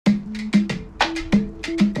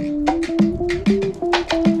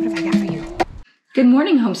Good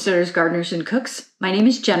morning, homesteaders, gardeners, and cooks. My name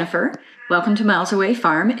is Jennifer. Welcome to Miles Away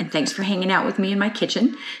Farm, and thanks for hanging out with me in my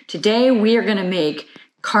kitchen. Today, we are going to make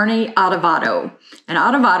Carne Adovada. And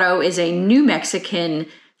Adovada is a New Mexican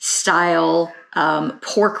style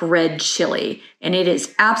pork red chili, and it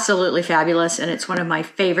is absolutely fabulous, and it's one of my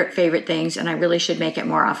favorite things, and I really should make it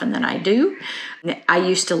more often than I do. I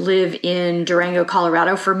used to live in Durango,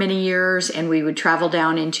 Colorado for many years, and we would travel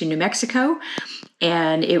down into New Mexico,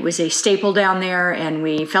 and it was a staple down there, and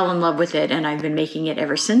we fell in love with it, and I've been making it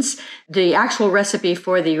ever since. The actual recipe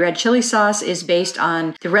for the red chili sauce is based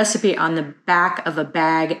on the recipe on the back of a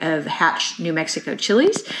bag of hatch New Mexico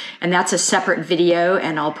chilies, and that's a separate video,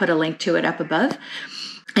 and I'll put a link to it up above.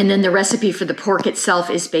 And then the recipe for the pork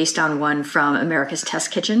itself is based on one from America's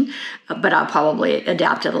Test Kitchen, but I'll probably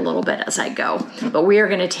adapt it a little bit as I go. But we are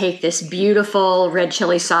going to take this beautiful red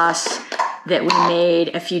chili sauce that we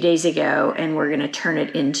made a few days ago, and we're going to turn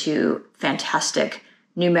it into fantastic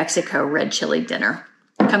New Mexico red chili dinner.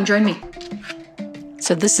 Come join me.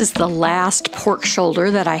 So this is the last pork shoulder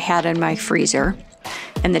that I had in my freezer.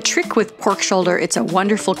 And the trick with pork shoulder, it's a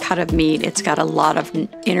wonderful cut of meat. It's got a lot of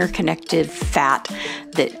interconnected fat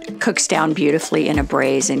that cooks down beautifully in a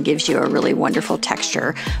braise and gives you a really wonderful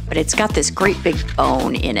texture. But it's got this great big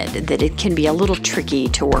bone in it that it can be a little tricky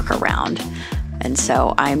to work around. And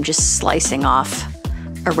so I'm just slicing off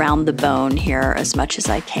around the bone here as much as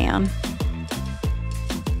I can.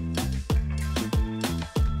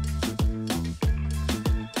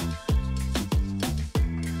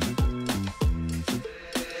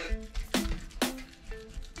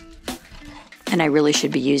 And I really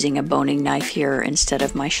should be using a boning knife here instead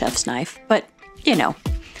of my chef's knife. But, you know,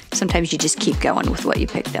 sometimes you just keep going with what you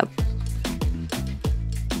picked up.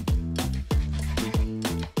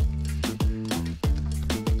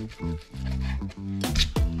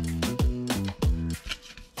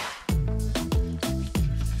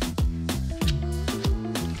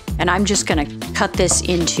 And I'm just going to cut this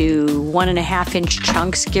into 1.5 inch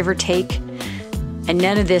chunks, give or take. And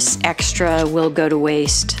none of this extra will go to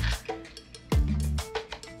waste.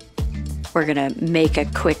 We're gonna make a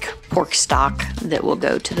quick pork stock that will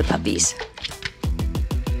go to the puppies.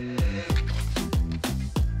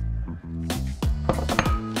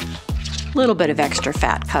 A little bit of extra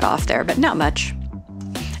fat cut off there, but not much.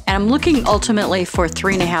 And I'm looking ultimately for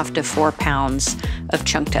 3.5 to 4 pounds of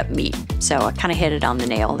chunked up meat. So I kind of hit it on the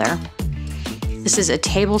nail there. This is a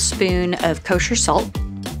tablespoon of kosher salt.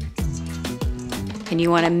 And you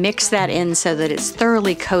want to mix that in so that it's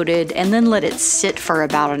thoroughly coated, and then let it sit for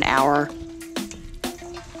about an hour.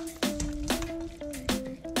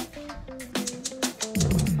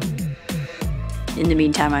 In the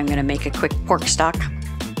meantime, I'm going to make a quick pork stock.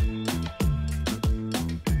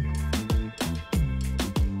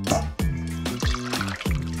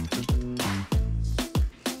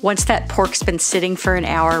 Once that pork's been sitting for an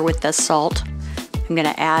hour with the salt, I'm going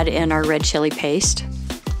to add in our red chili paste.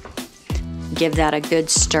 Give that a good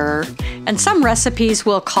stir. And some recipes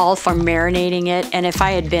will call for marinating it, and if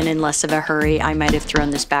I had been in less of a hurry, I might have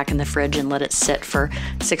thrown this back in the fridge and let it sit for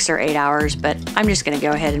 6 or 8 hours, but I'm just going to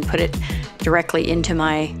go ahead and put it directly into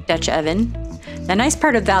my Dutch oven. The nice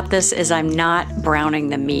part about this is I'm not browning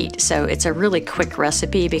the meat, so it's a really quick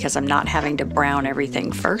recipe because I'm not having to brown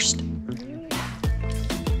everything first.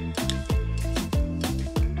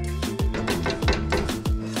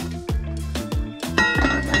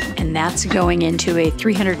 And that's going into a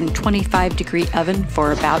 325-degree oven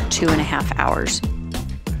for about 2.5 hours.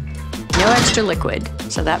 No extra liquid,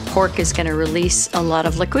 so that pork is going to release a lot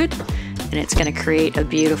of liquid, and it's going to create a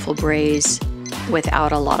beautiful braise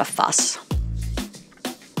without a lot of fuss.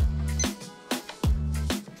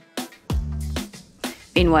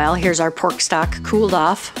 Meanwhile, here's our pork stock cooled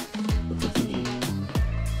off.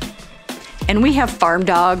 And we have farm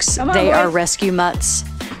dogs. They are rescue mutts,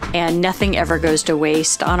 and nothing ever goes to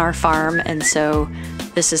waste on our farm, and so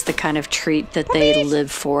this is the kind of treat that they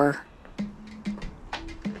live for.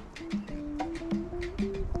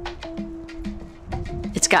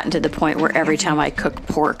 It's gotten to the point where every time I cook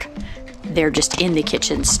pork, they're just in the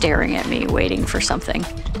kitchen staring at me, waiting for something.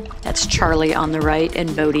 That's Charlie on the right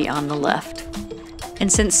and Bodie on the left.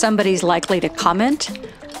 And since somebody's likely to comment,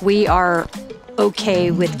 we are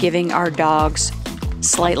okay with giving our dogs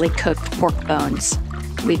slightly cooked pork bones.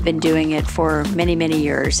 We've been doing it for many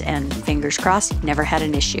years, and fingers crossed, never had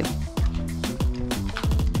an issue.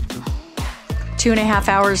 2.5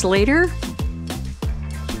 hours later,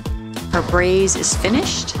 our braise is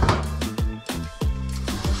finished.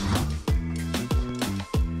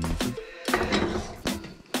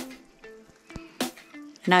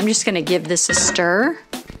 And I'm just going to give this a stir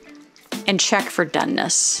and check for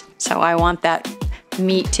doneness. So I want that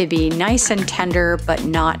meat to be nice and tender, but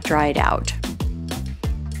not dried out.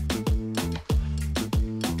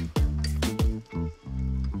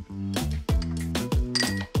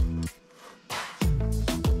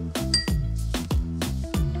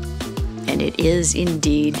 And it is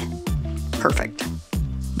indeed perfect.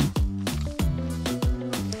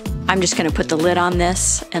 I'm just gonna put the lid on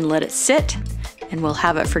this and let it sit, and we'll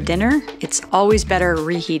have it for dinner. It's always better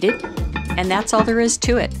reheated, and that's all there is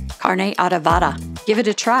to it. Carne Adovada. Give it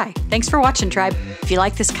a try. Thanks for watching, tribe. If you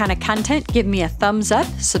like this kind of content, give me a thumbs up,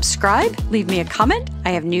 subscribe, leave me a comment.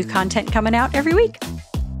 I have new content coming out every week.